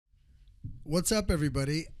What's up,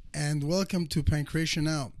 everybody, and welcome to Pancreation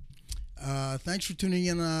Now. Thanks for tuning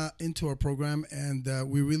in into our program, and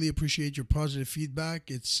we really appreciate your positive feedback.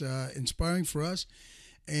 It's inspiring for us,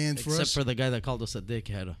 and for Except us. for the guy that called us a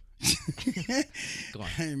dickhead. Go on.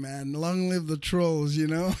 Hey, man, long live the trolls, you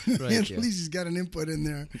know? Right, At yeah. least he's got an input in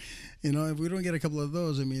there. You know, if we don't get a couple of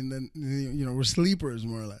those, I mean, then, we're sleepers,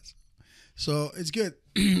 more or less. So it's good.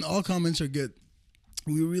 All comments are good.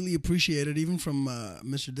 We really appreciate it, even from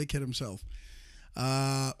Mr. Dickhead himself.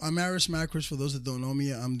 I'm Aris Macros. For those that don't know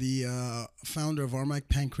me, I'm the founder of Armac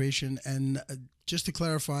Pancreation. And just to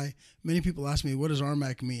clarify, many people ask me, what does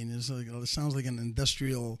Armac mean? It sounds like an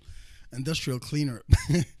industrial cleaner.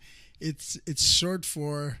 It's short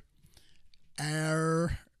for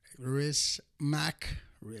Aris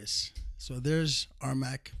Macros. So there's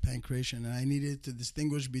Armac Pancreation, and I needed to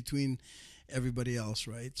distinguish between everybody else,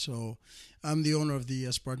 right? So I'm the owner of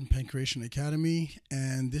the Spartan Pancreation Academy,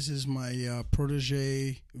 and this is my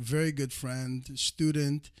protege, very good friend,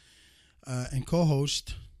 student, and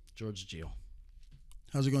co-host. George Gio.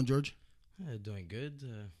 How's it going, George? Doing good.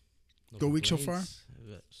 No Good week so far? complaints.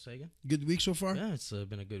 Say again? Good week so far? Yeah, it's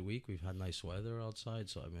been a good week. We've had nice weather outside,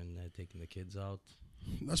 so I've been taking the kids out.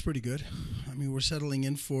 That's pretty good. I mean, we're settling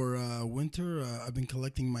in for winter. I've been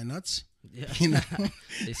collecting my nuts. Yeah. You know?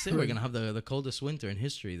 They say we're going to have the coldest winter in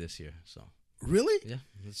history this year. So, Really? yeah.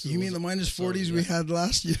 You mean the minus 40s we had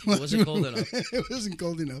last year? It wasn't cold enough. It wasn't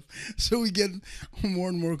cold enough. So we get more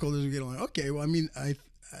and more cold as we get along. Okay, well, I mean,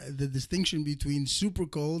 the distinction between super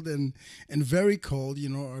cold and very cold,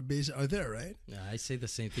 are there, right? Yeah, I say the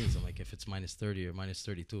same things. I'm like, if it's minus 30 or minus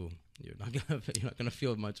 32, you're not gonna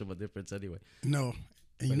feel much of a difference anyway. No,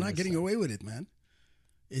 and you're in not this getting time. away with it, man.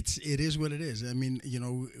 It is what it is. I mean,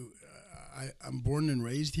 I'm born and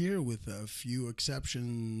raised here with a few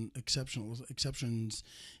exceptions.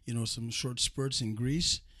 Some short spurts in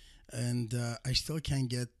Greece, and I still can't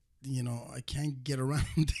get. I can't get around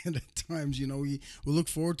it at times. We look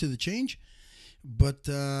forward to the change, but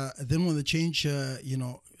then when the change,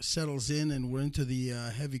 settles in and we're into the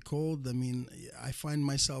heavy cold, I mean, I find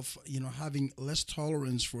myself, having less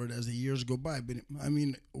tolerance for it as the years go by. But I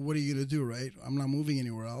mean, what are you going to do, right? I'm not moving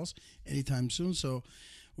anywhere else anytime soon, so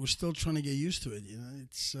we're still trying to get used to it.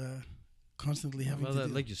 It's constantly having Well, to deal.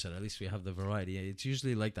 like you said, at least we have the variety. It's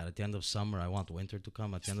usually like that. At the end of summer, I want winter to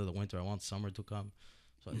come. At the end of the winter, I want summer to come.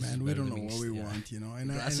 So it's Man, we better don't than know being what we yeah. want,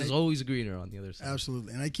 The grass And is always greener on the other side.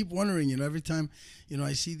 absolutely. And I keep wondering, every time,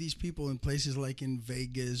 I see these people in places like in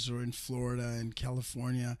Vegas or in Florida and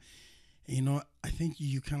California, I think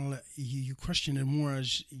you kind of you question it more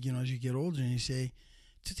as you get older, and you say,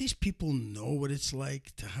 do these people know what it's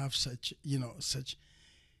like to have such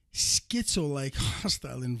schizo-like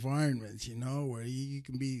hostile environments, where you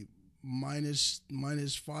can be minus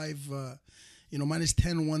 5, minus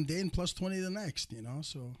 10 one day and plus 20 the next,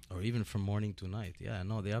 so. Or even from morning to night. Yeah,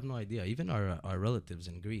 no, they have no idea. Even our relatives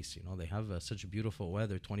in Greece, they have such beautiful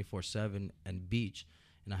weather 24/7 and beach.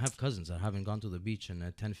 And I have cousins that haven't gone to the beach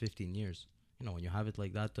in 10, 15 years. When you have it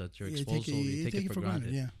like that at your disposal, you take it for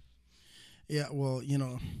granted. Yeah. Yeah, well,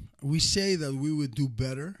 we say that we would do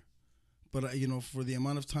better, but, for the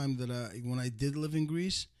amount of time that when I did live in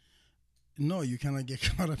Greece, no, you kind of get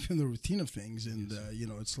caught up in the routine of things, and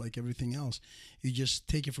it's like everything else. You just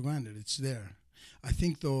take it for granted. It's there. I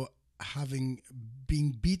think, though,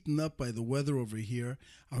 being beaten up by the weather over here,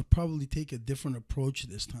 I would probably take a different approach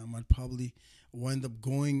this time. I'd probably wind up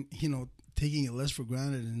going, taking it less for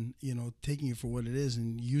granted, and taking it for what it is,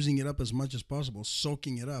 and using it up as much as possible,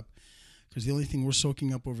 soaking it up, because the only thing we're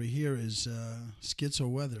soaking up over here is schizo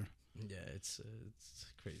weather. Yeah, it's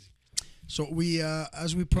crazy. So we,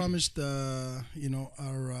 as we promised, our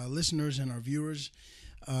listeners and our viewers,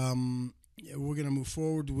 we're going to move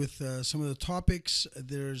forward with some of the topics.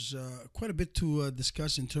 There's quite a bit to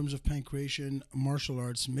discuss in terms of pancreation, martial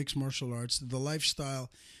arts, mixed martial arts, the lifestyle,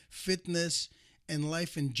 fitness, and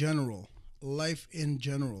life in general. Life in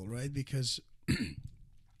general, right? Because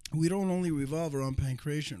we don't only revolve around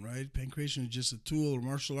pancreation, right? Pancreation is just a tool, or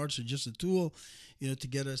martial arts are just a tool,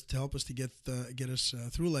 to help us to get us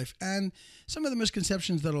through life. And some of the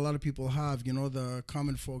misconceptions that a lot of people have, the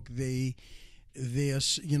common folk, they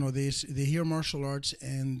hear martial arts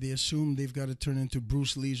and they assume they've got to turn into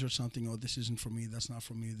Bruce Lee's or something. Oh, this isn't for me. That's not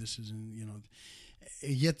for me. This isn't,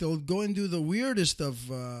 Yet they'll go and do the weirdest of,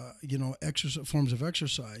 forms of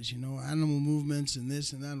exercise, animal movements and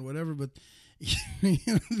this and that and whatever. But they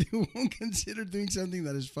won't consider doing something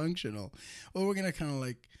that is functional. Well, we're gonna kind of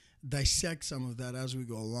like dissect some of that as we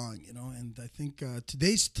go along, And I think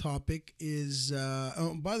today's topic is.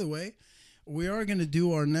 Oh, by the way, we are going to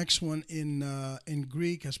do our next one in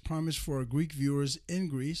Greek, as promised for our Greek viewers in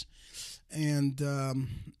Greece, and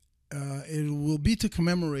it will be to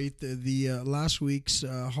commemorate the last week's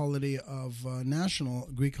holiday of national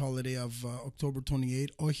Greek holiday of October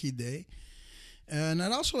 28, Ohi Day. And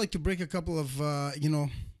I'd also like to break a couple of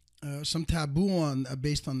some taboo on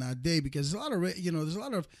based on that day, because there's a lot of there's a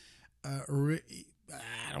lot of I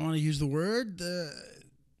don't want to use the word,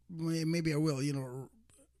 maybe I will,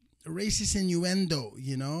 racist innuendo,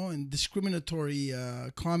 and discriminatory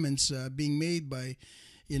comments being made by,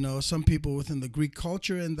 some people within the Greek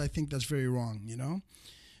culture, and I think that's very wrong,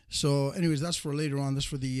 So, anyways, that's for later on. That's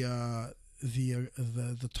for the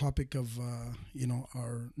topic of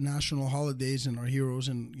our national holidays and our heroes,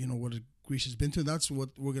 and what Greece has been to. That's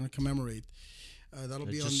what we're going to commemorate. That'll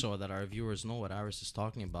be just so that our viewers know what Aris is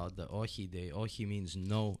talking about. The Ohi Day. Ohi means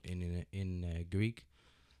no in Greek,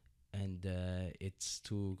 and it's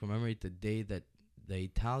to commemorate the day that the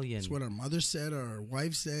Italian. It's what our mother said, or our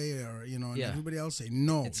wives say, or and everybody else say.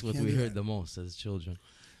 No, it's what we heard the most as children.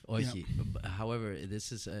 Ohi. Yeah. However,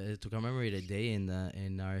 this is to commemorate a day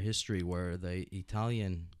in our history where the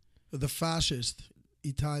fascist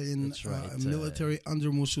Italian military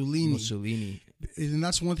under Mussolini. And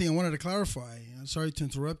that's one thing I wanted to clarify. Sorry to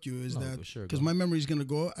interrupt you. Because my memory is going to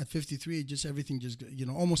go at 53.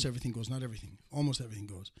 Almost everything goes. Not everything. Almost everything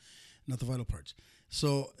goes. Not the vital parts.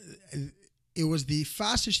 So it was the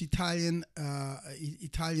fascist Italian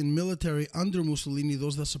military under Mussolini,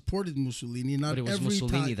 those that supported Mussolini. Not but it was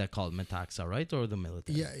Mussolini that called Metaxa, right? Or the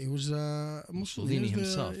military? Yeah, it was Mussolini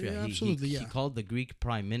himself. Absolutely. He called the Greek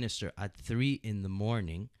prime minister at 3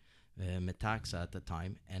 a.m, Metaxa at the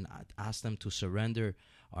time, and asked them to surrender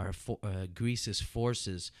Greece's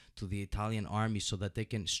forces to the Italian army so that they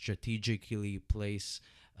can strategically place,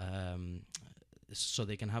 so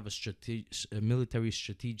they can have a military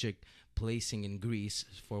strategic placing in Greece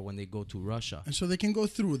for when they go to Russia. And so they can go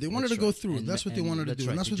through. They wanted to go through. That's what they wanted to do.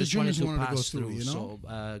 And that's what the Germans wanted to go through, So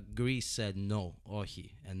Greece said no,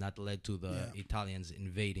 Ohi, and that led to the Italians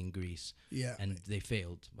invading Greece. Yeah. And they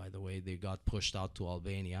failed, by the way. They got pushed out to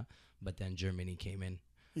Albania, but then Germany came in.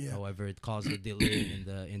 Yeah. However, it caused a delay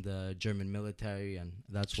in the German military, and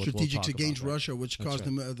that's what we'll talk against about, Russia, which caused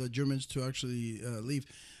the Germans to actually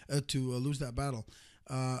lose that battle.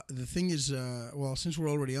 The thing is, since we're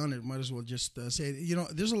already on it, might as well just say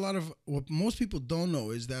it. There's a lot of, what most people don't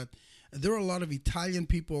know is that there are a lot of Italian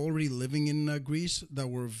people already living in Greece that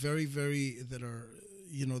were very, very, that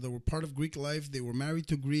were part of Greek life. They were married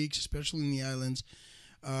to Greeks, especially in the islands.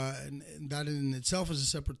 And that in itself is a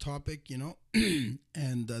separate topic,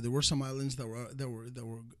 and there were some islands that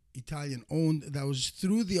were Italian owned. That was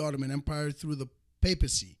through the Ottoman Empire, through the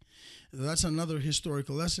papacy. That's another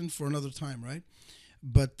historical lesson for another time, right?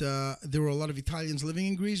 But there were a lot of Italians living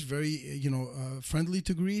in Greece, very friendly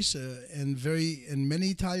to Greece, and many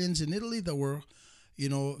Italians in Italy that were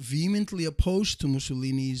vehemently opposed to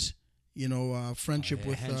Mussolini's friendship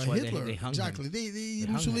with Hitler. Exactly.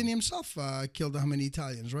 Mussolini himself killed how many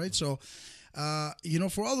Italians, right? So,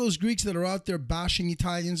 for all those Greeks that are out there bashing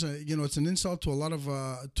Italians, it's an insult to a lot of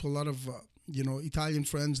Italian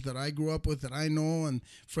friends that I grew up with, that I know, and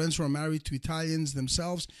friends who are married to Italians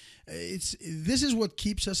themselves. This is what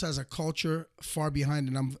keeps us as a culture far behind,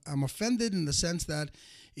 and I'm offended in the sense that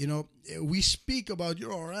we speak about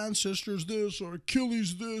our ancestors this, or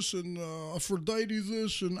Achilles this, and Aphrodite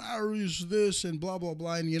this, and Ares this, and blah blah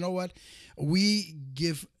blah. And you know what? We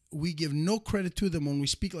give no credit to them when we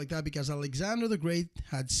speak like that, because Alexander the Great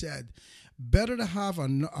had said, better to have a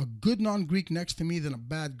good non-Greek next to me than a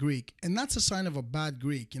bad Greek. And that's a sign of a bad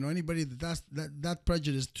Greek. Anybody that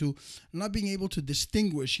prejudice to not being able to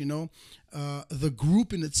distinguish, the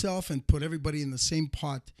group in itself and put everybody in the same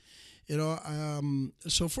pot.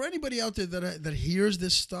 So for anybody out there that hears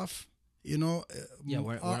this stuff, we're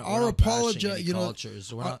our not apology, bashing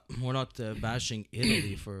cultures. We're not bashing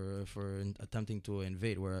Italy for attempting to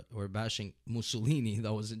invade. We're bashing Mussolini,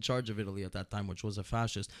 that was in charge of Italy at that time, which was a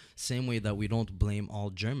fascist. Same way that we don't blame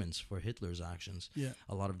all Germans for Hitler's actions. Yeah,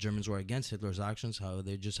 a lot of Germans were against Hitler's actions. How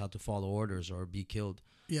they just had to follow orders or be killed.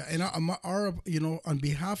 Yeah, and our on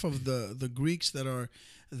behalf of the Greeks that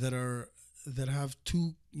have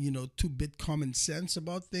two-bit common sense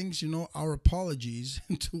about things, our apologies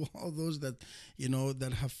to all those that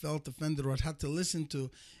that have felt offended or had to listen to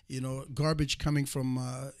garbage coming from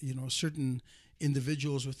certain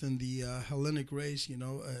individuals within the Hellenic race,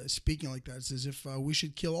 speaking like that. It's as if we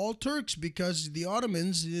should kill all Turks because the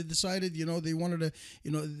Ottomans decided, they wanted to,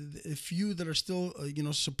 a few that are still,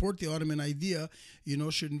 support the Ottoman idea,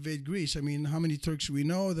 should invade Greece. I mean, how many Turks we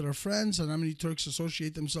know that are friends, and how many Turks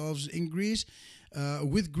associate themselves in Greece?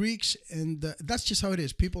 with Greeks, and that's just how it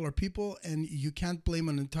is. People are people, and you can't blame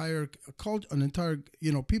an entire cult, an entire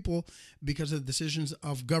people because of the decisions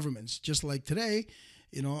of governments. Just like today,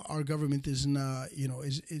 our government is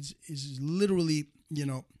is literally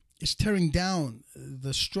is tearing down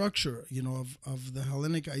the structure of the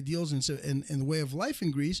Hellenic ideals and the way of life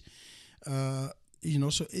in Greece. So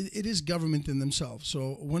it is government in themselves.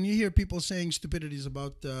 So when you hear people saying stupidities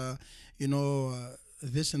about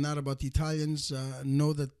this and that about the Italians,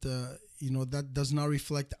 know that that does not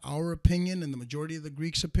reflect our opinion and the majority of the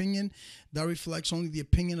Greeks' opinion. That reflects only the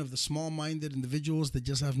opinion of the small-minded individuals that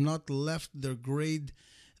just have not left their grade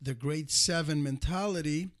 7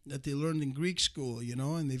 mentality that they learned in Greek school,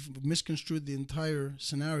 and they've misconstrued the entire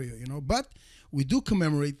scenario, But we do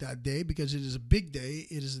commemorate that day because it is a big day.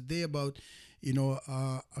 It is a day about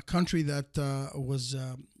a country that was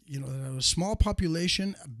a small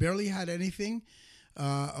population, barely had anything.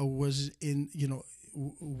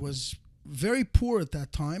 Was very poor at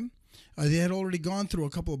that time. They had already gone through a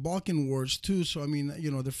couple of Balkan wars too, so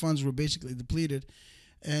their funds were basically depleted,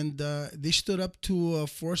 and they stood up to a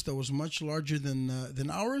force that was much larger than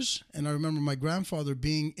ours. And I remember my grandfather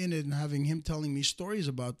being in it and having him telling me stories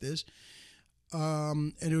about this.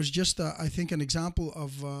 And it was just, I think, an example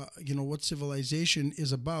of what civilization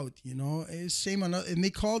is about. And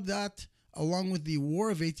they called that, along with the War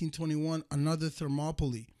of 1821, another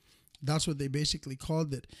Thermopylae. That's what they basically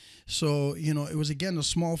called it. So, it was, again, a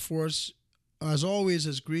small force. As always,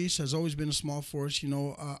 as Greece has always been a small force,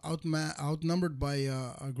 outnumbered by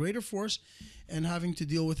a greater force and having to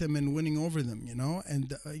deal with them and winning over them,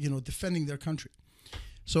 and, defending their country.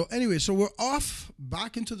 So anyway, we're off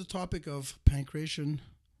back into the topic of pankration,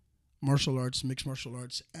 martial arts, mixed martial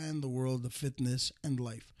arts, and the world of fitness and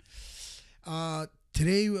life.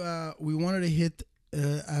 Today, we wanted to hit,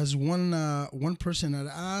 as one person had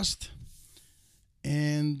asked,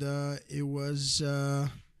 and it was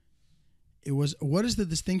what is the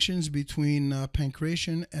distinctions between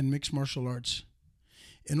pankration and mixed martial arts?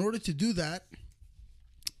 In order to do that,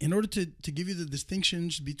 in order to give you the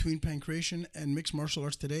distinctions between pankration and mixed martial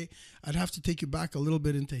arts today, I'd have to take you back a little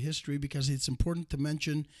bit into history because it's important to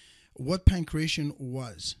mention what pankration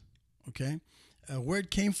was, okay? Where it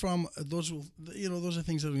came from, those are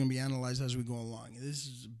things that are going to be analyzed as we go along. This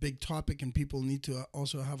is a big topic, and people need to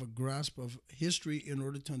also have a grasp of history in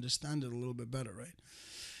order to understand it a little bit better, right?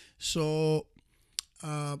 So,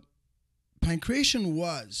 pankration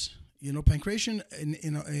was, pankration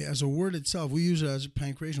as a word itself, we use it as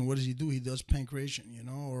pankration. What does he do? He does pankration,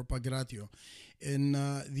 or pagratio. In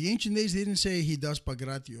the ancient days, they didn't say he does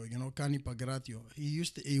pagratio, kani pagratio.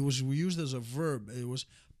 It was used as a verb. It was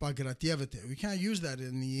pagratievete. We can't use that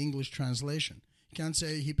in the English translation. You can't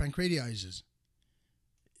say he pancratiizes.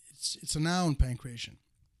 It's a noun, pankration.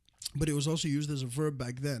 But it was also used as a verb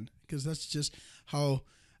back then, because that's just how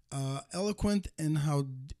eloquent and how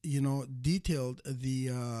detailed the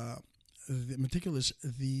meticulous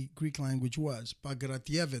the Greek language was.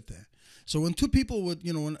 Pagratievete. So when two people would,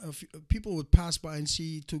 when people would pass by and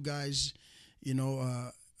see two guys,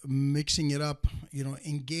 mixing it up,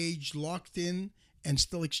 engaged, locked in, and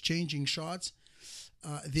still exchanging shots,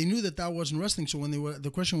 they knew that wasn't wrestling. So when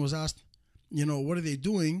the question was asked, what are they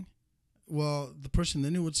doing? Well, the person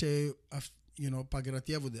they knew would say,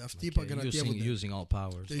 pagratievude, using all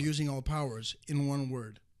powers. They're using all powers in one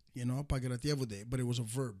word, pagratievude, but it was a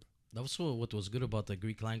verb. That was what was good about the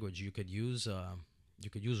Greek language. You could use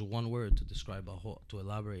one word to describe to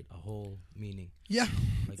elaborate a whole meaning. Yeah,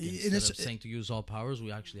 like instead of saying to use all powers,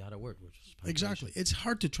 we actually had a word, which was pankration. Exactly. It's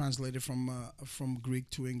hard to translate it from Greek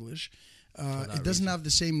to English. It doesn't have the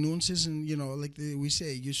same nuances, and like we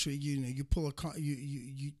say, you pull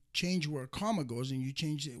you change where a comma goes, and you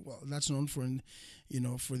change it. Well, that's known for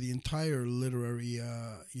for the entire literary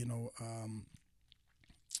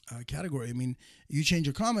category. I mean, you change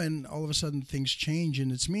a comma, and all of a sudden things change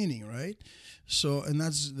in its meaning, right? So, and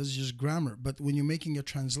that's just grammar. But when you're making a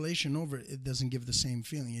translation over it, it doesn't give the same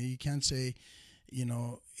feeling. You can't say,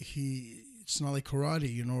 it's not like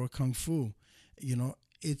karate, or kung fu.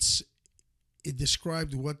 It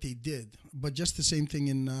described what they did. But just the same thing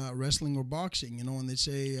in wrestling or boxing, when they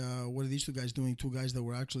say, what are these two guys doing? Two guys that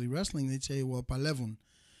were actually wrestling, they'd say, well, palevun.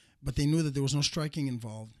 But they knew that there was no striking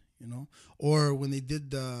involved, Or when they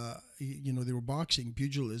did, they were boxing,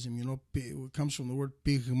 pugilism, it comes from the word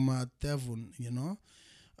pigmatevun,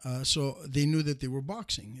 so they knew that they were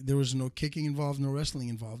boxing. There was no kicking involved, no wrestling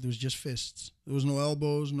involved. There was just fists. There was no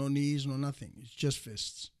elbows, no knees, no nothing. It's just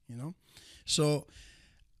fists, So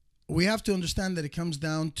we have to understand that it comes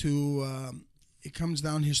down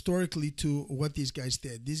historically to what these guys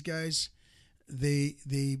did. These guys, they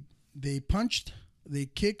They punched, they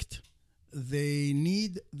kicked, they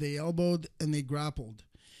kneed, they elbowed, and they grappled.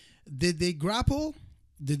 Did they grapple?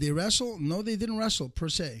 Did they wrestle? No, they didn't wrestle per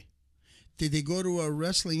se. Did they go to a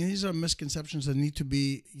wrestling? These are misconceptions that need to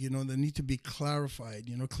be, that need to be clarified,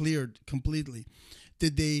 cleared completely.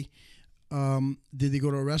 Did they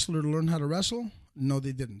go to a wrestler to learn how to wrestle? No,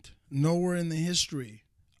 they didn't. Nowhere in the history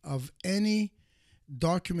of any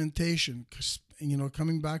documentation,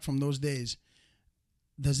 coming back from those days,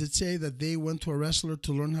 does it say that they went to a wrestler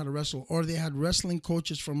to learn how to wrestle, or they had wrestling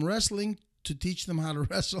coaches from wrestling to teach them how to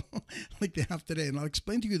wrestle like they have today. And I'll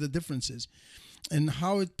explain to you the differences and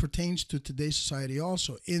how it pertains to today's society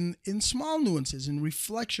also in small nuances, in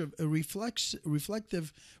reflective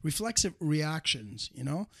reactions, and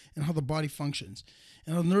how the body functions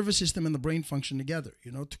and how the nervous system and the brain function together,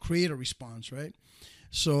 to create a response, right?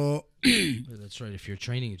 So that's right. If you're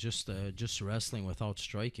training just wrestling without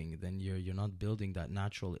striking, then you're not building that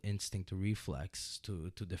natural instinct to reflex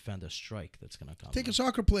to defend a strike that's gonna come. Take a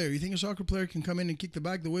soccer player. You think a soccer player can come in and kick the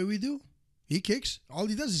bag the way we do? He kicks. All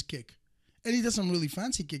he does is kick, and he does some really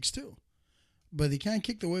fancy kicks too. But he can't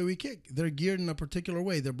kick the way we kick. They're geared in a particular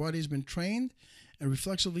way. Their body's been trained and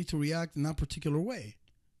reflexively to react in that particular way,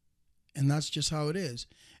 and that's just how it is.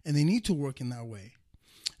 And they need to work in that way.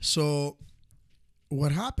 So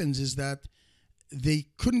what happens is that they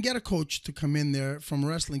couldn't get a coach to come in there from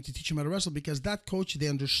wrestling to teach them how to wrestle, because that coach, they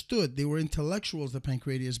understood. They were intellectuals, the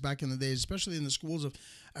Pancratius, back in the days, especially in the schools of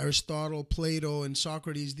Aristotle, Plato, and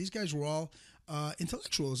Socrates. These guys were all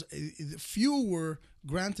intellectuals. Few were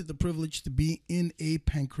granted the privilege to be in a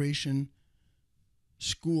Pancratian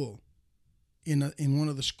school, in one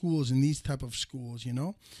of the schools, in these type of schools,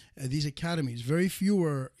 these academies. Very few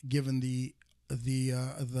were given the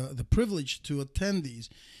privilege to attend these.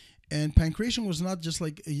 And Pancration was not just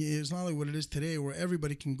like, it's not like what it is today, where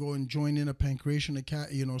everybody can go and join in a Pancration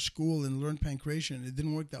school and learn Pancration. It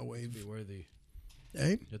didn't work that way. You have to be worthy.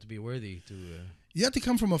 Eh? You have to be worthy to. You have to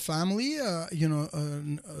come from a family, a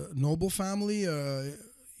noble family,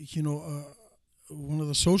 one of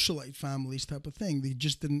the socialite families type of thing. They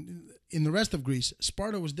just didn't. In the rest of Greece,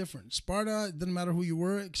 Sparta was different. Sparta, it didn't matter who you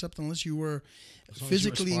were, except unless you were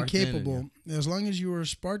physically incapable. As long as you were a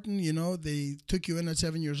Spartan, they took you in at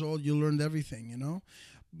 7 years old. You learned everything,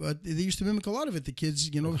 But they used to mimic a lot of it. The kids,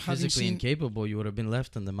 physically incapable, you would have been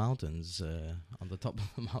left in the mountains, on the top of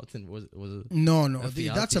the mountain. Was no,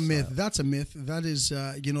 that's a myth. That's a myth. That is,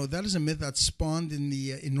 that is a myth that spawned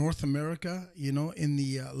in North America, in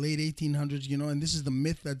the late 1800s, and this is the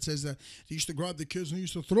myth that says that they used to grab the kids and they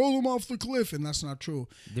used to throw them off the cliff, and that's not true.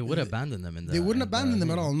 They would abandon them They wouldn't abandon them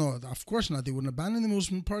at all. No, of course not. They wouldn't abandon them. It was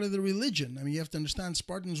part of the religion. I mean, you have to understand,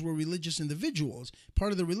 Spartans were religious individuals.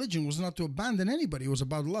 Part of the religion was not to abandon anybody. It was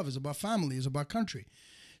about love. It's about family. It's about country.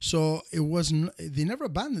 So it wasn't. They never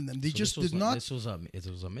abandoned them. They just did not. It was a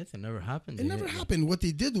myth. It never happened. It never happened. What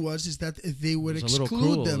they did is that they would exclude them. A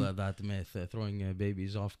little cruel, that myth, throwing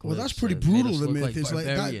babies off cliffs. Well, that's pretty brutal. The myth is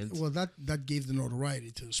barbarians. like that. Well, that gave the notoriety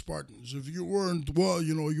to the Spartans. If you weren't,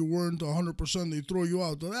 you weren't 100%, they throw you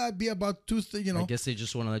out. Well, that'd be about I guess they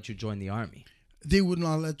just want to let you join the army. They would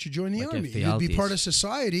not let you join the army. You'd be part of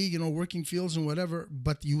society, working fields and whatever,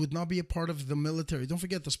 but you would not be a part of the military. Don't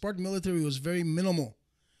forget, the Spartan military was very minimal.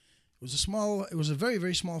 It was a very,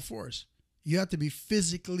 very small force. You had to be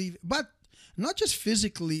physically, but not just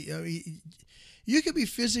physically. You could be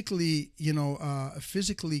physically,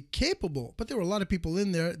 physically capable, but there were a lot of people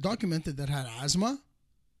in there documented that had asthma.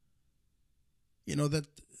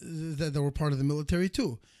 That were part of the military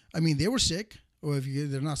too. I mean, they were sick, or if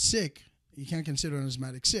they're not sick, you can't consider an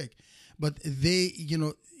asthmatic sick. But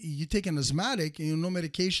you take an asthmatic, no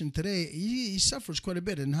medication today, he suffers quite a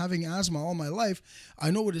bit. And having asthma all my life, I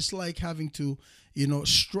know what it's like having to,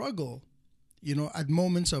 struggle, at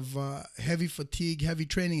moments of heavy fatigue, heavy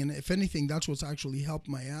training. And if anything, that's what's actually helped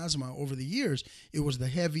my asthma over the years. It was the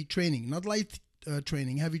heavy training, not light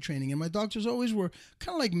training, heavy training. And my doctors always were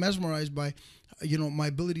kind of like mesmerized by, my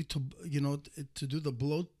ability to, to do the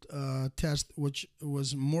bloat test, which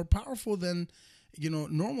was more powerful than,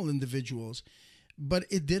 normal individuals. But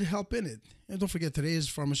it did help in it. And don't forget, today is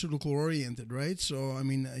pharmaceutical oriented, right? So, I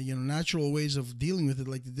mean, natural ways of dealing with it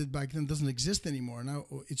like they did back then doesn't exist anymore. Now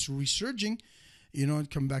it's resurging, and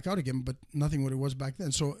come back out again, but nothing what it was back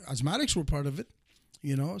then. So asthmatics were part of it,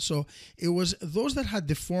 So it was those that had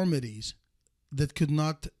deformities that could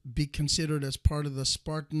not be considered as part of the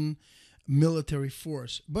Spartan military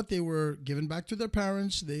force, but they were given back to their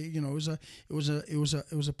parents. They, it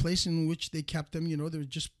was a place in which they kept them. They were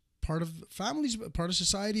just part of families, part of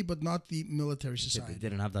society, but not the military They society.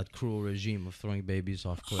 didn't have that cruel regime of throwing babies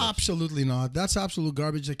off cliffs. Absolutely not. That's absolute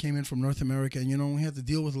garbage that came in from North America, and we had to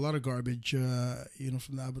deal with a lot of garbage,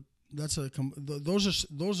 from that. But that's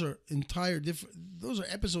those are entire different. Those are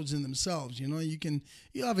episodes in themselves. You'll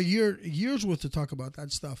have a year's worth to talk about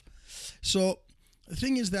that stuff. So the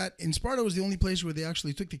thing is that in Sparta was the only place where they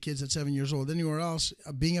actually took the kids at 7 years old. Anywhere else,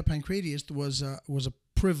 being a pancratiast was a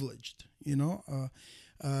privileged.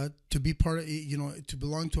 To be part of, to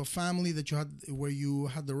belong to a family that where you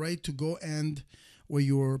had the right to go, and where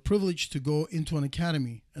you were privileged to go into an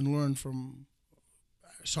academy and learn from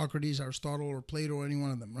Socrates, Aristotle, or Plato, or any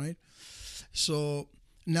one of them, right? So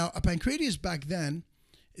now a pancratiast back then,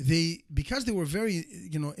 because they were very,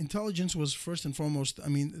 intelligence was first and foremost. I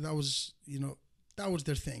mean, that was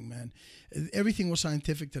their thing, man. Everything was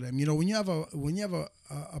scientific to them. When you have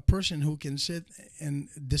a person who can sit and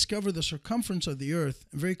discover the circumference of the earth,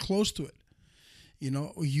 very close to it,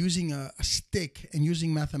 using a stick and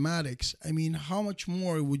using mathematics, I mean, how much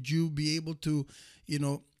more would you be able to,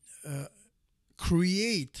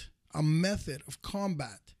 create a method of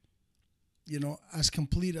combat, as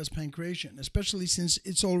complete as pancration, especially since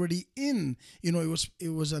it's already in, it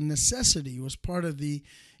was a necessity. It was part of the,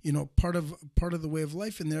 part of the way of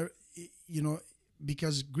life in there,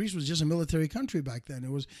 because Greece was just a military country back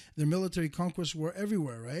then. Their military conquests were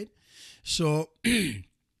everywhere, right? So it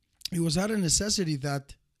was out of necessity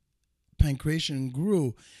that pancration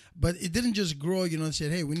grew. But it didn't just grow, and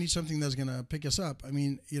said, hey, we need something that's going to pick us up. I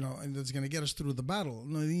mean, and that's going to get us through the battle.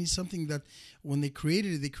 No, they need something that when they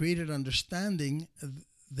created understanding.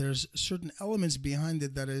 There's certain elements behind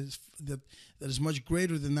it that is much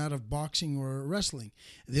greater than that of boxing or wrestling.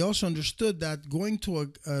 They also understood that going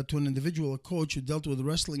to an individual, a coach who dealt with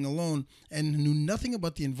wrestling alone and knew nothing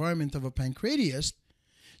about the environment of a pancratiast,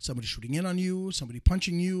 somebody shooting in on you, somebody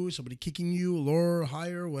punching you, somebody kicking you, lower,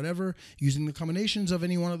 higher, whatever, using the combinations of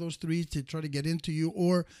any one of those three to try to get into you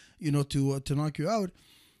or, to knock you out.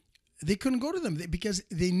 They couldn't go to them because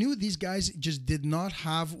they knew these guys just did not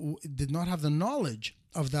have the knowledge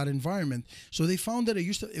of that environment. So they found that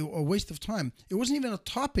a waste of time. It wasn't even a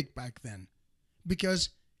topic back then because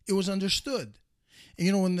it was understood.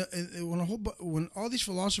 And when all these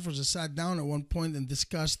philosophers sat down at one point and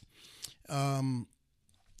discussed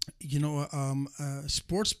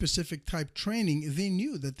sports-specific type training, they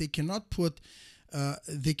knew that they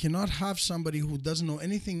cannot have somebody who doesn't know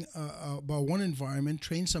anything about one environment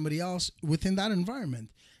train somebody else within that environment.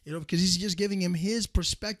 Because he's just giving him his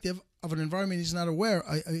perspective of an environment he's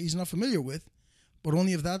not familiar with, but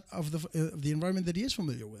only of the environment that he is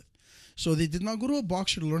familiar with. So they did not go to a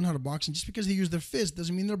boxer to learn how to box, and just because they use their fists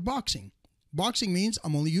doesn't mean they're boxing. Boxing means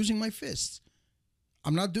I'm only using my fists.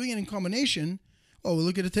 I'm not doing it in combination. Oh, well,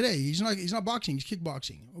 look at it today. He's not boxing. He's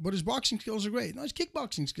kickboxing. But his boxing skills are great. No, his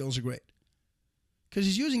kickboxing skills are great because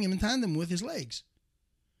he's using them in tandem with his legs.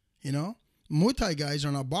 Muay Thai guys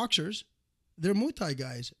are not boxers. They're Muay Thai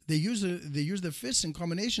guys. They use their fists in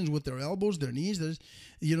combinations with their elbows, their knees. Their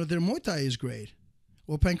Muay Thai is great.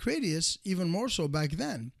 Well, pancratius, even more so back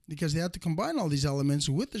then, because they had to combine all these elements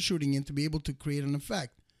with the shooting in to be able to create an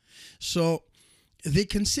effect. So they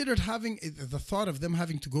considered the thought of them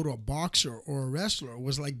having to go to a boxer or a wrestler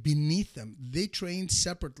was like beneath them. They trained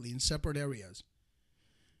separately in separate areas,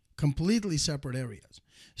 completely separate areas.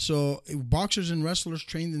 So boxers and wrestlers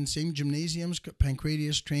trained in the same gymnasiums.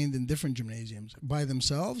 Pancratius trained in different gymnasiums by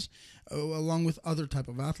themselves, along with other type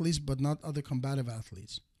of athletes, but not other combative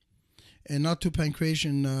athletes. And not two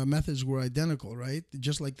pancration methods were identical, right?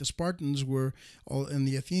 Just like the Spartans were, and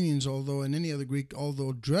the Athenians, and any other Greek,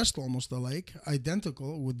 although dressed almost alike,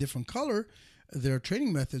 identical with different color, their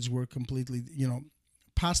training methods were completely,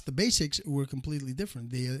 past the basics, were completely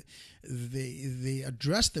different. They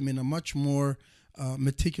addressed them in a much more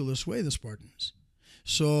meticulous way, the Spartans.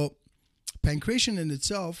 So pancration in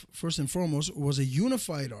itself, first and foremost, was a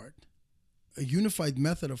unified art, a unified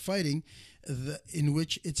method of fighting in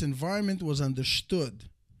which its environment was understood.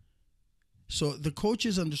 So the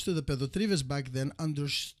coaches understood, the pedotrives back then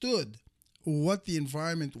understood what the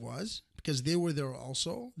environment was, because they were there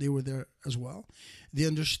also. They were there as well. They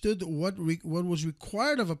understood what was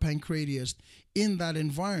required of a pancratiast in that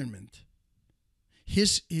environment.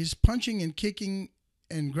 His punching and kicking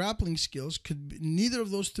and grappling skills neither of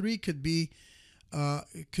those three could be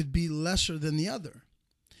lesser than the other.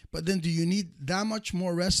 But then, do you need that much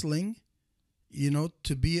more wrestling,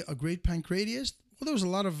 to be a great pancratiast? Well, there was a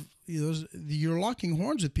lot of, you're locking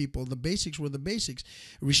horns with people. The basics were the basics.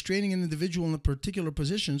 Restraining an individual in a particular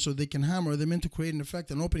position so they can hammer them in to create an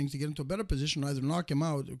effect, an opening to get into a better position, either knock him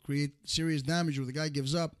out or create serious damage where the guy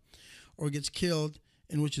gives up or gets killed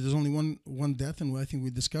in which there's only one death, and I think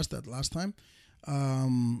we discussed that last time.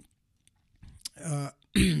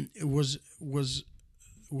 It was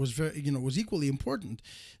very, was equally important.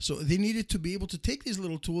 So they needed to be able to take these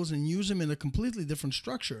little tools and use them in a completely different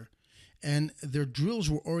structure, and their drills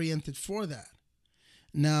were oriented for that.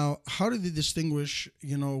 Now, how do they distinguish,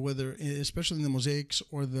 whether, especially in the mosaics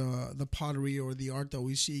or the pottery or the art that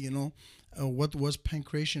we see, what was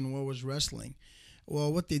pankration, what was wrestling?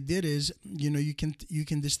 Well, what they did is, you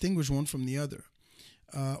can distinguish one from the other.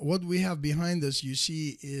 What we have behind us, you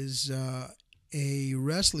see, is a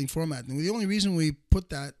wrestling format. And the only reason we put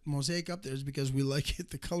that mosaic up there is because we like it.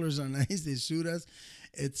 The colors are nice. They suit us.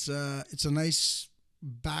 It's a nice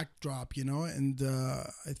backdrop, and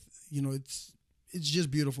it's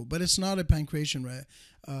just beautiful. But it's not a pankration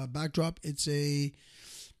backdrop. It's a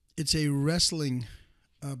wrestling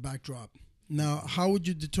backdrop. Now, how would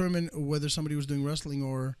you determine whether somebody was doing wrestling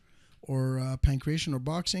or pankration or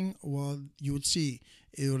boxing? Well, you would see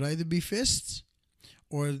it would either be fists,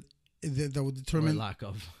 or that would determine, or lack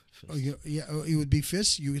of. It would be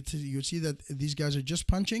fists. You would see that these guys are just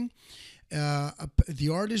punching. The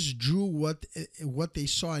artist drew what they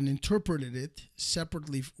saw and interpreted it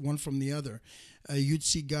separately, one from the other. You'd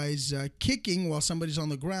see guys kicking while somebody's on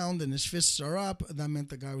the ground and his fists are up. That meant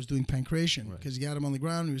the guy was doing pankration, because he had him on the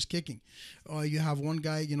ground and he was kicking. Or you have one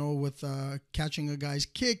guy, with catching a guy's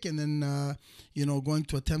kick and then going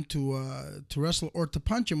to attempt to wrestle or to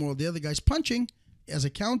punch him, while the other guy's punching as a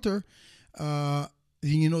counter. Then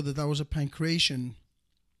you know that was a pankration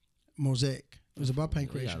mosaic. It was about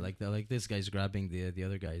pankration. Yeah, like this guy's grabbing the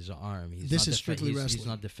other guy's arm. This is strictly wrestling. He's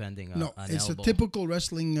not defending. It's elbow. a typical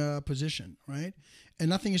wrestling position, right? And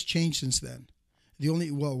nothing has changed since then.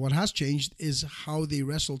 What has changed is how they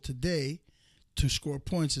wrestle today to score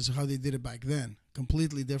points is how they did it back then.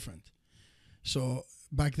 Completely different. So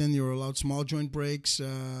back then you were allowed small joint breaks,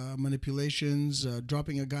 manipulations,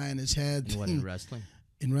 dropping a guy on his head. What, in wrestling?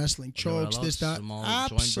 In wrestling, chokes, this, that,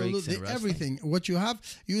 absolutely everything. What you'd have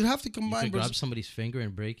to combine. You could grab somebody's finger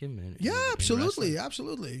and break him.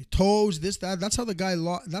 Absolutely. Toes, this, that. That's how the guy.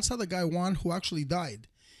 That's how the guy won, who actually died.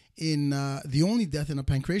 In the only death in a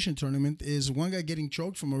pankration tournament is one guy getting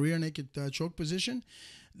choked from a rear naked choke position.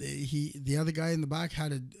 The other guy in the back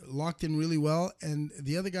had it locked in really well, and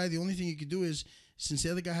the other guy, the only thing he could do is, since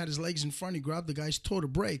the other guy had his legs in front, he grabbed the guy's toe to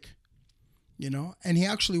break. And he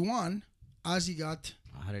actually won as he got.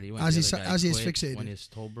 How did he win? As he asphyxiated. When his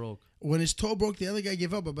toe broke. When his toe broke, the other guy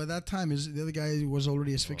gave up. But by that time, the other guy was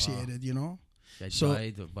already asphyxiated, Guy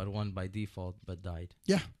died, but won by default, but died.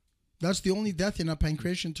 Yeah. That's the only death in a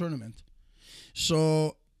pankration tournament.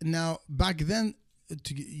 So now, back then,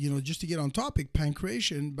 just to get on topic,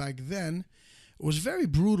 pankration back then was very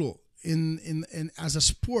brutal in as a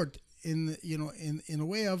sport. In a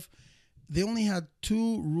way of, they only had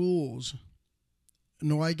 2 rules.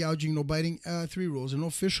 No eye gouging, no biting, 3 rules, and no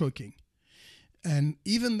fish hooking. And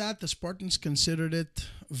even that, the Spartans considered it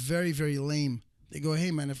very, very lame. They go, hey,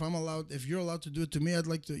 man, if you're allowed to do it to me, I'd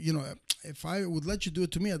like to, if I would let you do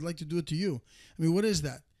it to me, I'd like to do it to you. I mean, what is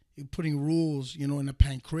that? You're putting rules, in a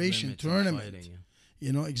pankration tournament.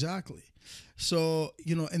 Fighting, exactly. So,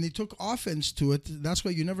 and they took offense to it. That's why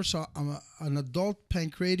you never saw an adult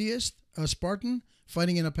pancratiast, a Spartan,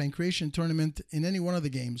 fighting in a pankration tournament in any one of the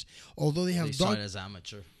games. Although they saw it as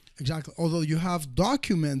amateur. Exactly. Although you have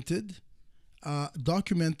documented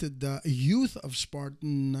youth of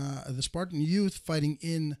Spartan, the Spartan youth fighting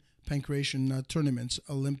in pankration tournaments,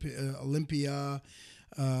 Olympia,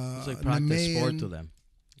 it's like practice sport to them.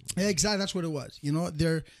 Yeah, exactly. That's what it was.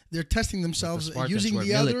 They're testing themselves using the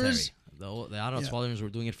military. others. The adult Spartans were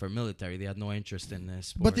doing it for military. They had no interest in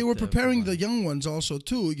sport. But they were preparing the young ones also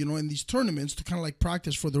too, in these tournaments to kind of like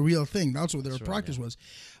practice for the real thing. That's what their practice was.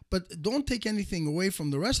 But don't take anything away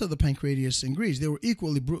from the rest of the pancratiasts in Greece. They were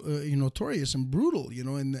equally notorious and brutal,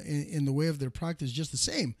 in the way of their practice, just the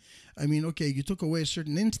same. I mean, okay, you took away a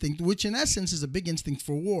certain instinct, which in essence is a big instinct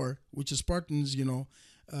for war, which the Spartans,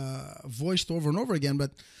 voiced over and over again.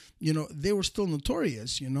 But, they were still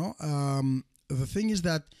notorious, The thing is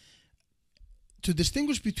that to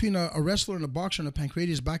distinguish between a wrestler and a boxer and a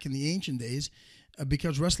pancratiast back in the ancient days,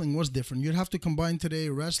 because wrestling was different, you'd have to combine today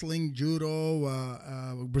wrestling,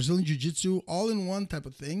 judo, Brazilian jiu-jitsu, all in one type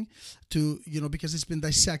of thing, because it's been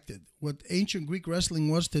dissected. What ancient Greek wrestling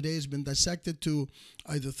was today has been dissected to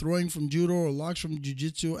either throwing from judo or locks from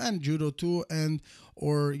jiu-jitsu and judo too,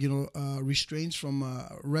 or restraints from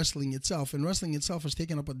wrestling itself. And wrestling itself has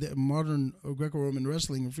taken up modern Greco-Roman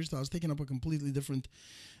wrestling and freestyle has taken up a completely different,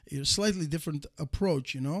 slightly different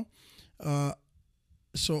approach.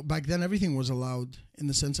 so back then everything was allowed in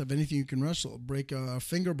the sense of anything you can wrestle. Break a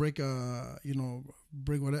finger, break a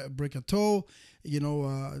break a toe,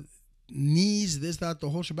 knees, this, that, the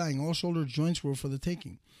whole shebang. All shoulder joints were for the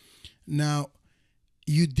taking. Now,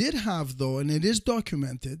 you did have, though, and it is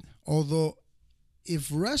documented, although if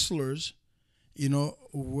wrestlers,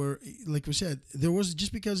 were, like we said, there was,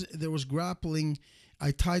 just because there was grappling,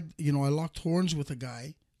 I locked horns with a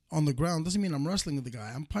guy on the ground, doesn't mean I'm wrestling with the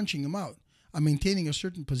guy. I'm punching him out. I'm maintaining a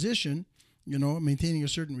certain position, maintaining a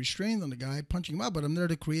certain restraint on the guy, punching him out, but I'm there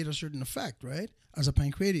to create a certain effect, right? As a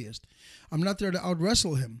pancratiast. I'm not there to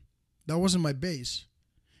out-wrestle him. That wasn't my base.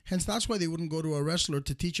 Hence, that's why they wouldn't go to a wrestler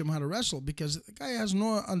to teach him how to wrestle, because the guy has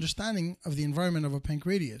no understanding of the environment of a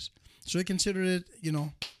pancratius. So they considered it,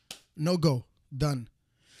 no go, done.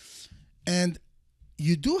 And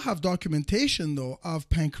you do have documentation, though, of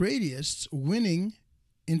pancratists winning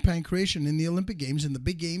in pancration in the Olympic Games, in the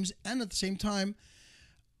big games, and at the same time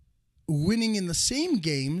winning in the same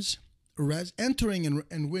games, entering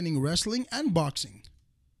and winning wrestling and boxing.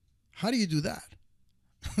 How do you do that?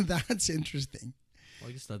 That's interesting. Well,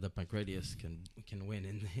 I guess that the pancratius can win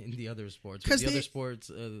in the other sports. Because the other sports,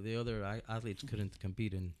 the other athletes couldn't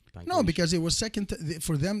compete in pancratius. No, because it was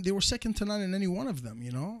for them. They were second to none in any one of them.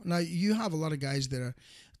 Now you have a lot of guys that are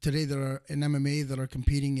today that are in MMA that are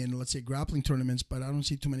competing in, let's say, grappling tournaments, but I don't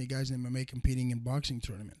see too many guys in MMA competing in boxing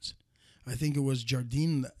tournaments. I think it was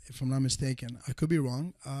Jardine, if I'm not mistaken. I could be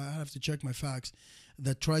wrong. I have to check my facts.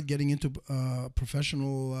 That tried getting into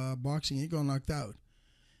professional boxing. He got knocked out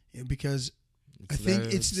because I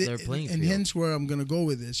think it's their playing field. And hence where I'm going to go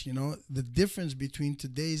with this. The difference between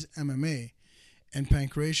today's MMA and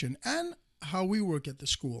pancration and how we work at the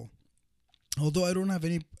school. Although I don't have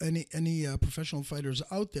any professional fighters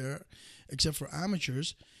out there, except for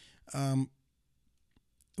amateurs,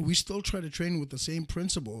 we still try to train with the same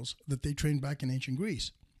principles that they trained back in ancient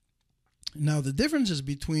Greece. Now, the differences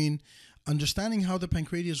between understanding how the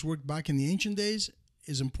pancratius worked back in the ancient days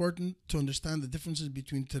is important to understand the differences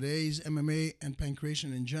between today's MMA and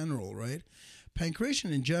pancration in general, right?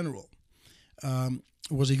 Pancration in general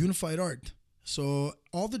was a unified art. So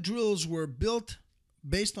all the drills were built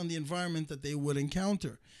based on the environment that they would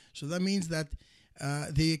encounter. So that means that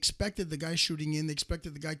they expected the guy shooting in, they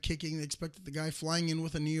expected the guy kicking, they expected the guy flying in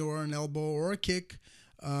with a knee or an elbow or a kick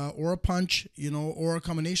or a punch, or a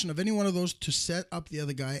combination of any one of those to set up the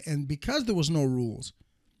other guy. And because there was no rules,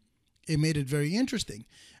 it made it very interesting.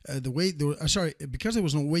 Because there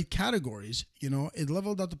was no weight categories, it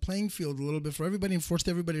leveled out the playing field a little bit for everybody and forced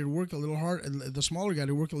everybody to work a little hard, the smaller guy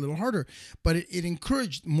to work a little harder. But it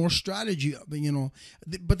encouraged more strategy,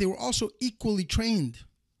 but they were also equally trained,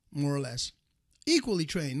 more or less. Equally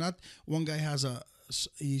trained. Not one guy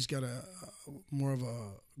he's got a more of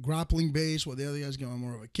a grappling base, while the other guy's got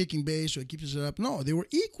more of a kicking base, so he keeps it up. No, they were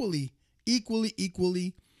equally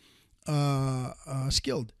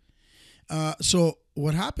skilled. So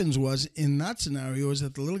what happens was in that scenario is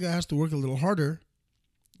that the little guy has to work a little harder,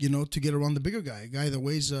 to get around the bigger guy, a guy that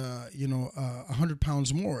weighs, 100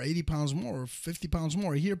 pounds more, 80 pounds more, 50 pounds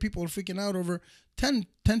more. Here people are freaking out over 10,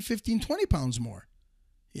 15, 20 pounds more,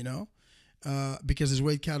 because there's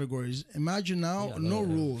weight categories. Imagine now, no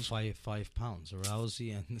rules. 5 pounds.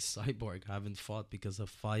 Rousey and Cyborg haven't fought because of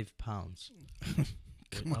 5 pounds.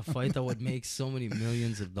 A fight that would make so many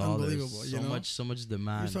millions of dollars. Unbelievable. So much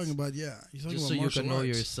demand. You're talking about, You're talking just about so you can know arts.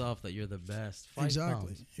 Yourself that you're the best. 5 exactly.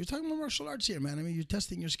 Pounds. You're talking about martial arts here, man. I mean, you're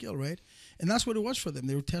testing your skill, right? And that's what it was for them.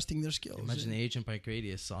 They were testing their skills. Imagine the agent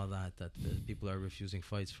pancratius saw that the people are refusing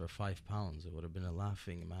fights for 5 pounds. It would have been a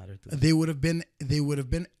laughing matter to them. They would have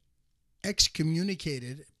been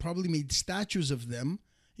excommunicated, probably made statues of them,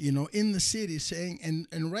 in the city saying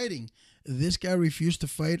and writing, this guy refused to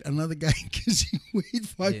fight another guy because he weighed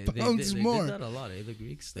 5 pounds more. They did that a lot, The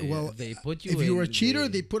Greeks. They put you if you were a cheater,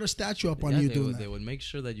 they put a statue up on you doing that. They would make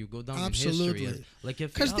sure that you go down Absolutely. in history. Like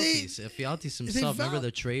Ephialtes himself, remember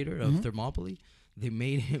the traitor of Thermopylae? They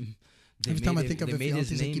made him... Every time I think of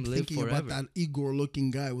Ephialtes, I keep thinking about that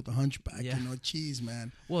Igor-looking guy with the hunchback. Jeez,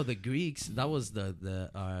 man. Well, the Greeks, that was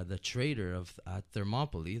the traitor at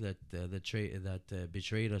Thermopylae that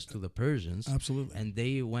betrayed us to the Persians. Absolutely. And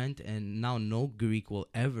they went, and now no Greek will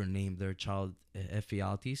ever name their child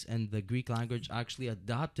Ephialtes, and the Greek language actually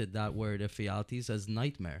adopted that word Ephialtes as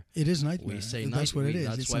nightmare. It is nightmare. We say that's what it is.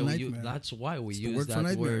 That's why we use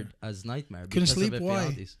that word as nightmare. Couldn't sleep.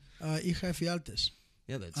 Why? Hija Ephialtes.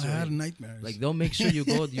 Yeah, that's I had nightmares. Like, they'll make sure you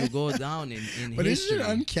go down in but history. Isn't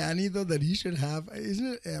it uncanny, though, that he should have...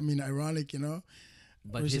 Isn't it, ironic,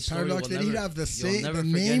 But his paradox that he'd have the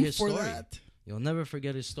name for that? You'll never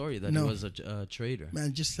forget his story that No. he was a trader.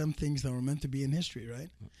 Man, just some things that were meant to be in history, right?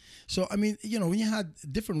 So, I mean, you know, when you had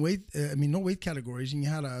different weight, no weight categories, and you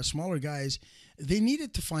had smaller guys, they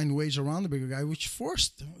needed to find ways around the bigger guy, which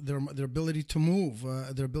forced their ability to move,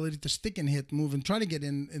 their ability to stick and hit, move, and try to get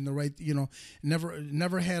in the right, you know,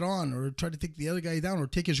 never head on or try to take the other guy down or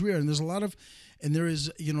take his rear. And there's a lot of, and there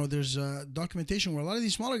is, you know, there's documentation where a lot of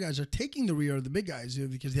these smaller guys are taking the rear of the big guys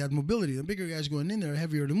because they had mobility. The bigger guys going in there,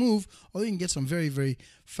 heavier to move, although you can get some very, very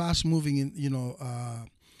fast moving, you know,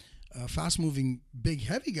 fast moving big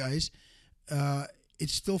heavy guys. It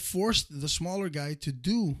still forced the smaller guy to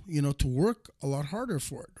do, you know, to work a lot harder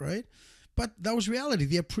for it, right? But that was reality.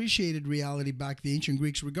 They appreciated reality back, the ancient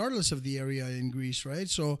Greeks, regardless of the area in Greece, right?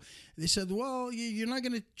 So they said, well, you're not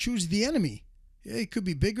going to choose the enemy. Yeah, he could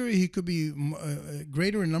be bigger, he could be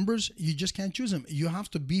greater in numbers. You just can't choose him. You have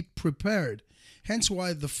to be prepared. Hence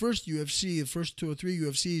why the first UFC, the first 2 or 3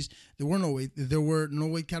 UFCs, there were no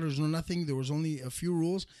weight categories, no nothing. There was only a few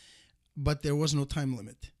rules, but there was no time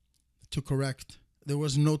limit to correct. There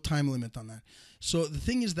was no time limit on that. So the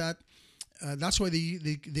thing is that that's why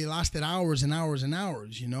they lasted hours and hours and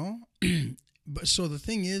hours, you know? But so the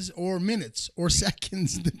thing is, or minutes or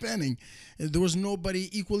seconds, depending. There was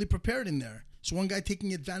nobody equally prepared in there. So one guy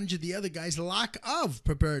taking advantage of the other guy's lack of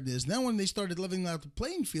preparedness. Then when they started leveling out the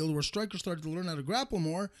playing field, where strikers started to learn how to grapple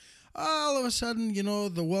more, all of a sudden, you know,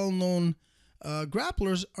 the well-known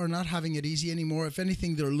grapplers are not having it easy anymore. If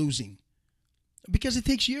anything, they're losing. Because it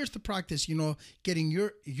takes years to practice, you know, getting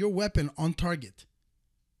your weapon on target.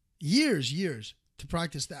 Years to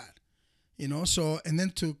practice that, you know. So, and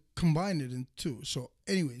then to combine it in two. So,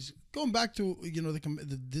 anyways, going back to, you know,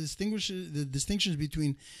 the distinctions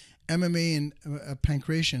between MMA and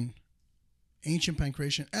pankration, ancient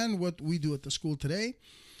pankration, and what we do at the school today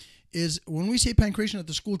is when we say pankration at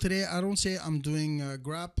the school today, I don't say I'm doing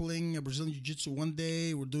grappling, Brazilian Jiu-Jitsu one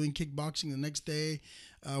day, we're doing kickboxing the next day,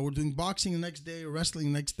 we're doing boxing the next day,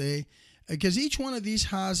 wrestling the next day, because each one of these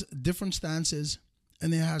has different stances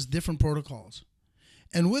and it has different protocols.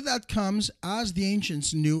 And with that comes, as the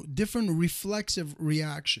ancients knew, different reflexive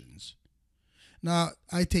reactions. Now,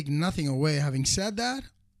 I take nothing away. Having said that,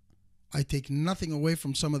 I take nothing away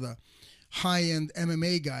from some of the high-end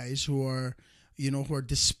MMA guys who are, you know, who are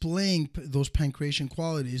displaying those pankration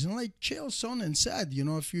qualities. And like Chael Sonnen said, you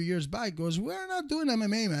know, a few years back, goes, we're not doing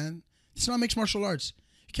MMA, man. It's not mixed martial arts.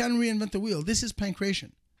 You can't reinvent the wheel. This is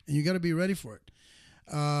pankration, and you got to be ready for it.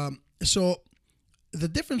 So the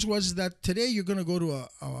difference was that today you're going to go to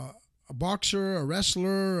a boxer, a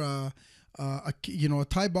wrestler, a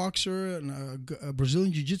Thai boxer, and a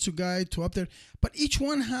Brazilian Jiu-Jitsu guy to up there. But each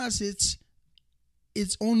one has its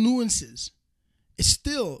own nuances. It's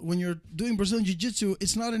still, when you're doing Brazilian Jiu-Jitsu,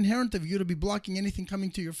 it's not inherent of you to be blocking anything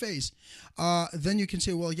coming to your face. Then you can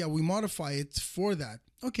say, well, yeah, we modify it for that.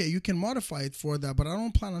 Okay, you can modify it for that, but I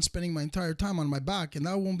don't plan on spending my entire time on my back, and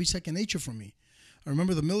that won't be second nature for me. I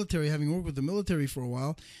remember the military, having worked with the military for a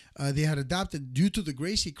while, they had adapted, due to the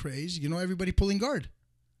Gracie craze, you know, everybody pulling guard.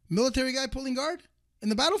 Military guy pulling guard in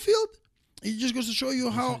the battlefield. It just goes to show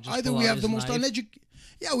you how either we have the most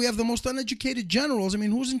we have the most uneducated generals. I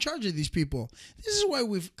mean, who's in charge of these people? This is why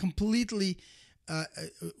we've completely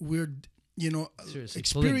Seriously,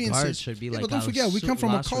 experiences. Should be like, but don't forget, we come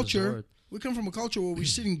from a culture. Resort. We come from a culture where we're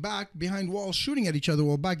sitting back behind walls shooting at each other.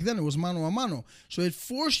 Well, back then it was mano a mano. So it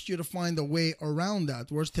forced you to find a way around that.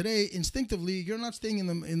 Whereas today, instinctively, you're not staying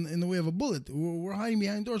in the way of a bullet. We're hiding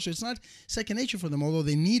behind doors. So it's not second nature for them, although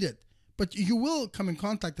they need it. But you will come in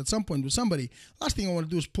contact at some point with somebody. Last thing I want to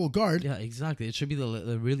do is pull guard. Yeah, exactly. It should be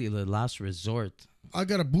really the last resort. I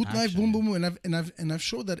got a boot knife, boom, boom, boom, and I've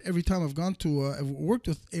showed that every time I've gone to, I've worked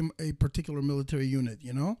with a particular military unit,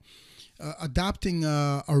 you know. Adopting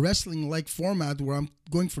a wrestling-like format where I'm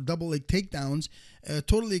going for double leg takedowns,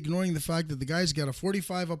 totally ignoring the fact that the guy's got a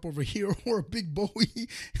 45 up over here or a big Bowie.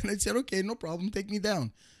 And I said, okay, no problem, take me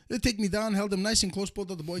down. They take me down, held him nice and close,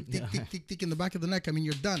 pulled out the boy, tick in the back of the neck. I mean,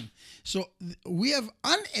 you're done. So we have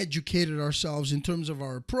uneducated ourselves in terms of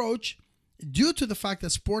our approach due to the fact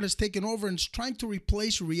that sport has taken over and is trying to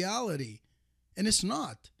replace reality. And it's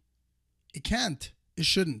not. It can't. It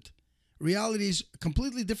shouldn't. Reality is a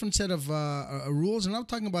completely different set of rules. And I'm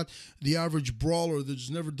talking about the average brawler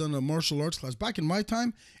that's never done a martial arts class. Back in my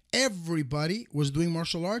time, everybody was doing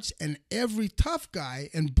martial arts, and every tough guy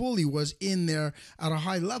and bully was in there at a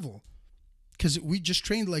high level because we just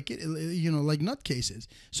trained like nutcases.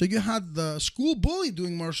 So you had the school bully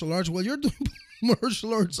doing martial arts. Well, you're doing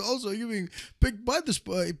martial arts also. You're being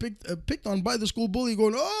picked on by the school bully,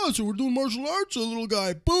 going, oh, so we're doing martial arts, a little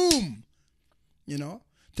guy. Boom, you know.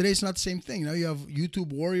 Today it's not the same thing. Now you have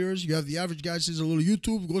YouTube warriors. You have the average guy says a little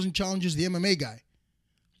YouTube, goes and challenges the MMA guy.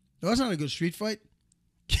 No, that's not a good street fight.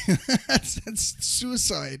 that's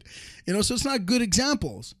suicide. So it's not good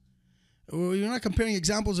examples. You're not comparing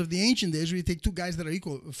examples of the ancient days where you take two guys that are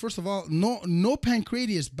equal. First of all, no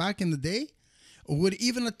Pancratius back in the day would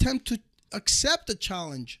even attempt to accept a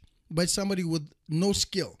challenge by somebody with no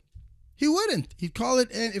skill. He wouldn't. He'd call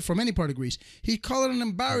it, from any part of Greece, he'd call it an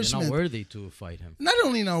embarrassment. You're not worthy to fight him. Not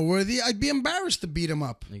only not worthy, I'd be embarrassed to beat him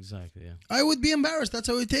up. Exactly, yeah. I would be embarrassed. That's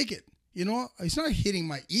how we take it. It's not hitting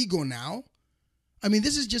my ego now. I mean,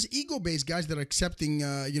 this is just ego-based guys that are accepting,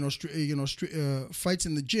 fights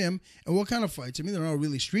in the gym. And what kind of fights? I mean, they're not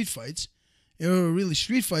really street fights. Really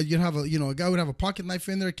street fight, you'd have a guy would have a pocket knife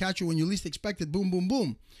in there, catch you when you least expect it, boom, boom,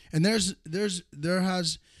 boom. And there are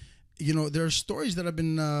stories that have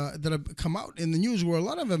come out in the news where a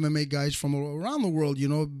lot of MMA guys from around the world,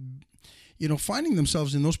 finding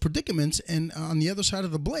themselves in those predicaments and on the other side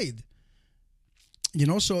of the blade.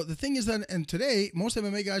 So the thing is that, and today, most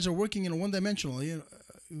MMA guys are working in a one-dimensional,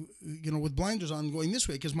 with blinders on going this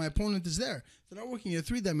way because my opponent is there. They're not working in a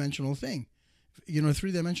three-dimensional thing, a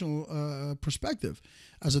three-dimensional perspective.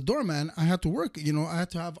 As a doorman, I had to work, I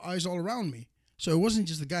had to have eyes all around me. So it wasn't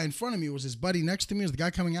just the guy in front of me, it was his buddy next to me, it was the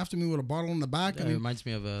guy coming after me with a bottle in the back. Yeah, it reminds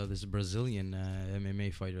me of this Brazilian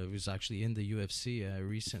MMA fighter who was actually in the UFC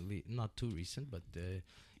recently, not too recent, but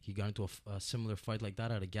he got into a similar fight like that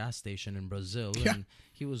at a gas station in Brazil, and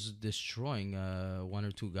he was destroying one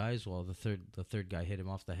or two guys while the third guy hit him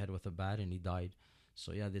off the head with a bat and he died.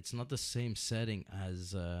 So yeah, it's not the same setting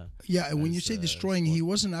as and when you say destroying, he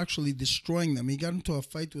wasn't actually destroying them. He got into a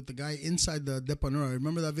fight with the guy inside the Depanura. I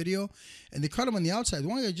remember that video, and they caught him on the outside.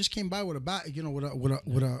 One guy just came by with a bat, with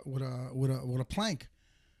a plank.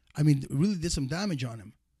 I mean, really did some damage on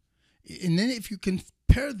him. And then if you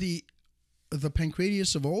compare the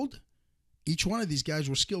Pancratius of old, each one of these guys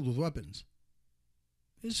were skilled with weapons.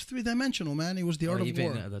 It's three-dimensional, man. He was the art of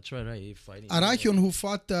war. That's right. Fighting. Arachion, who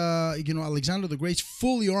fought, Alexander the Great's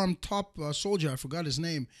fully armed top soldier, I forgot his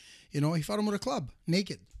name. He fought him with a club,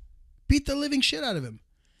 naked, beat the living shit out of him,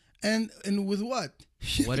 and with what?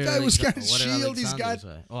 The guy was got his shield. He's got.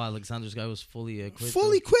 Alexander's guy was fully equipped.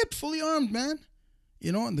 Fully equipped, fully armed, man.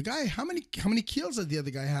 And the guy, how many kills did the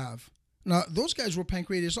other guy have? Now those guys were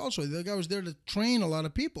Pancratius also. The guy was there to train a lot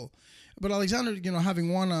of people, but Alexander,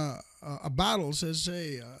 having won a battle, says,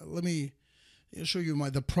 "Hey, let me show you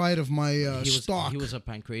the pride of my stock." He was a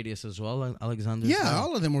Pancratius as well, Alexander. Yeah,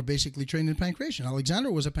 all of them were basically trained in pancration.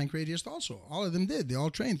 Alexander was a Pancratius also. All of them did. They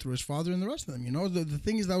all trained through his father and the rest of them. The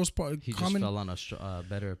thing is that was common. He just fell on a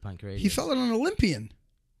better Pancratius. He fell on an Olympian.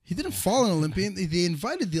 He didn't fall an Olympian. They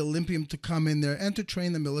invited the Olympian to come in there and to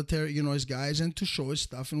train the military, his guys, and to show his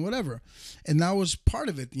stuff and whatever. And that was part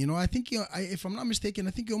of it. I think, if I'm not mistaken,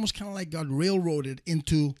 I think he almost kind of like got railroaded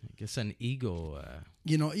into... I guess an ego.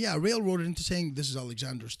 Railroaded into saying this is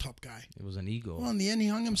Alexander's top guy. It was an ego. Well, in the end, he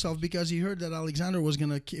hung himself because he heard that Alexander was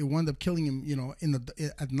going to wind up killing him,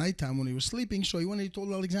 at nighttime when he was sleeping. So he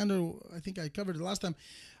told Alexander, I think I covered it last time,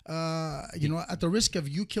 at the risk of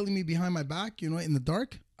you killing me behind my back, in the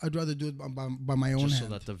dark, I'd rather do it by my own hand. So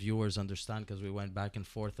that the viewers understand, because we went back and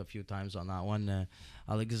forth a few times on that one.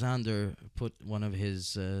 Alexander put one of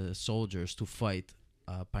his soldiers to fight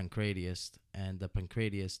Pancratius, and the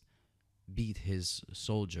Pancratius beat his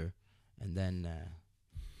soldier, and then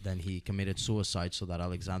he committed suicide so that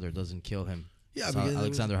Alexander doesn't kill him. Yeah, so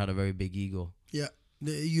Alexander had a very big ego. Yeah,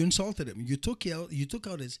 you insulted him. You took out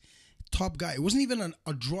his top guy. It wasn't even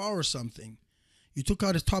a draw or something. You took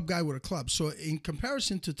out his top guy with a club. So in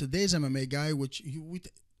comparison to today's MMA guy,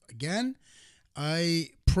 again, I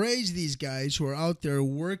praise these guys who are out there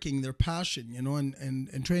working their passion,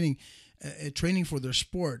 and training for their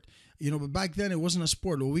sport. But back then it wasn't a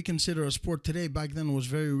sport. What we consider a sport today, back then was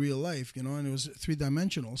very real life, and it was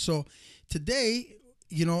three-dimensional. So today,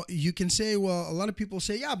 you can say, well, a lot of people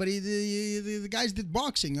say, yeah, but the guys did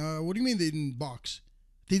boxing. What do you mean they didn't box?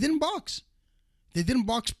 They didn't box. They didn't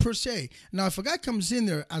box per se. Now, if a guy comes in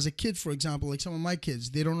there as a kid, for example, like some of my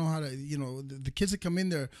kids, they don't know how to, the kids that come in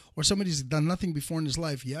there, or somebody's done nothing before in his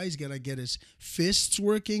life, he's got to get his fists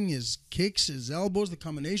working, his kicks, his elbows, the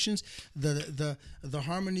combinations, the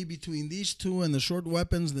harmony between these two and the short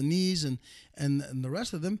weapons, the knees and the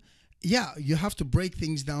rest of them. Yeah, you have to break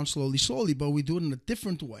things down slowly, but we do it in a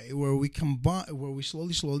different way where we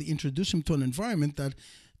slowly introduce him to an environment that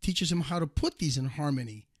teaches him how to put these in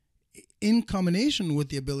harmony, in combination with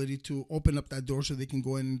the ability to open up that door so they can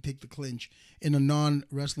go in and take the clinch in a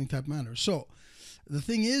non-wrestling type manner. So the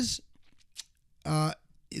thing is,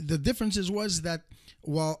 the differences was that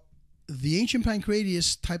while the ancient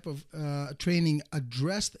pancratius type of training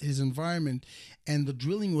addressed his environment, and the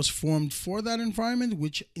drilling was formed for that environment,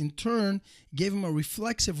 which in turn gave him a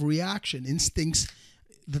reflexive reaction, instincts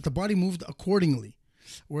that the body moved accordingly.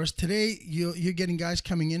 Whereas today, you're getting guys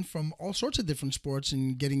coming in from all sorts of different sports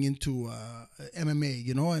and getting into MMA,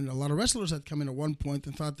 and a lot of wrestlers had come in at one point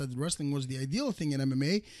and thought that wrestling was the ideal thing in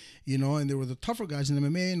MMA, and they were the tougher guys in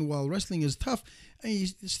MMA. And while wrestling is tough, and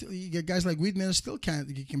you get guys like Weidman still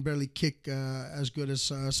can barely kick as good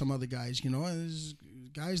as some other guys, and there's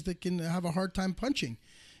guys that can have a hard time punching,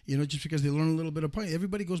 just because they learn a little bit of punching.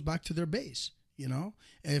 Everybody goes back to their base,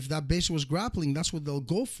 If that base was grappling, that's what they'll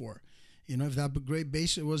go for. If that great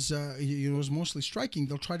base was, was mostly striking,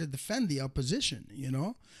 they'll try to defend the opposition.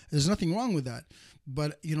 There's nothing wrong with that.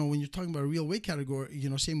 But when you're talking about a real weight category,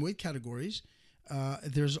 same weight categories,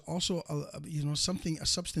 there's also a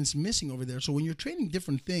substance missing over there. So when you're training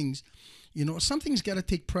different things, something's got to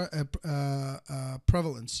take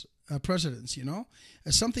precedence.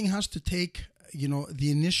 Something has to take the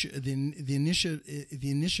initiative,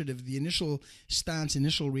 the initial stance,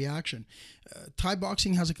 initial reaction. Thai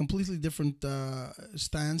boxing has a completely different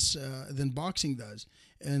stance than boxing does,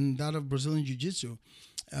 and that of Brazilian Jiu-Jitsu,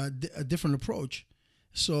 a different approach.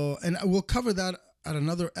 So, and we'll cover that at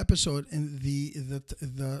another episode in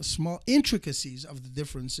the small intricacies of the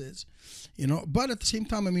differences, But at the same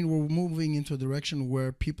time, we're moving into a direction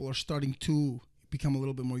where people are starting to become a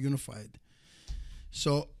little bit more unified.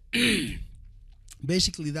 So.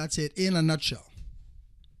 Basically, that's it in a nutshell.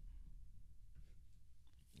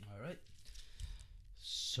 All right.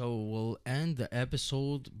 So we'll end the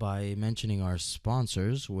episode by mentioning our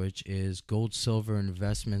sponsors, which is Gold Silver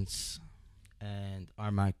Investments and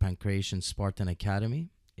Armac Pancration Spartan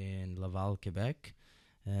Academy in Laval, Quebec.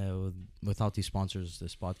 Without these sponsors,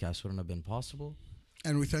 this podcast wouldn't have been possible.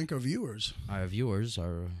 And we thank our viewers. Our viewers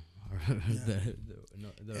are... the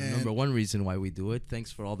number one reason why we do it. Thanks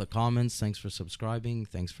for all the comments. Thanks for subscribing.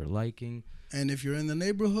 Thanks for liking. And if you're in the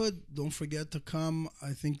neighborhood, don't forget to come.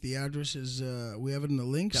 I think the address is, we have it in the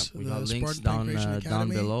links. Yeah, we got links down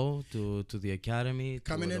below to the academy.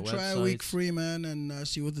 Come in and try a week free, man, and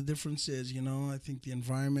see what the difference is. I think the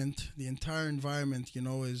environment, the entire environment,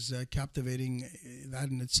 is captivating. That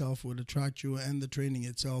in itself would attract you, and the training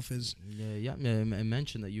itself is. Yeah. I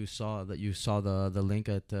mentioned that you saw the link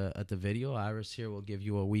at the video. Iris here will give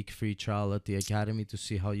you a week free trial at the academy to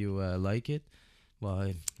see how you like it.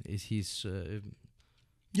 Well, he's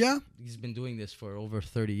been doing this for over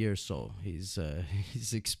 30 years, so he's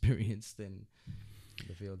experienced in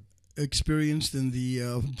the field. Experienced in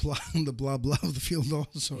the blah blah of the field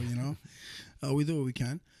also, we do what we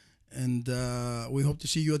can, and we hope to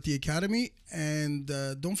see you at the academy. And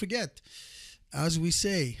don't forget, as we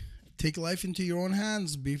say, take life into your own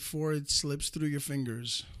hands before it slips through your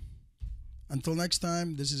fingers. Until next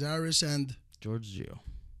time, this is Aris and George Gio.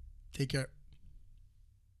 Take care.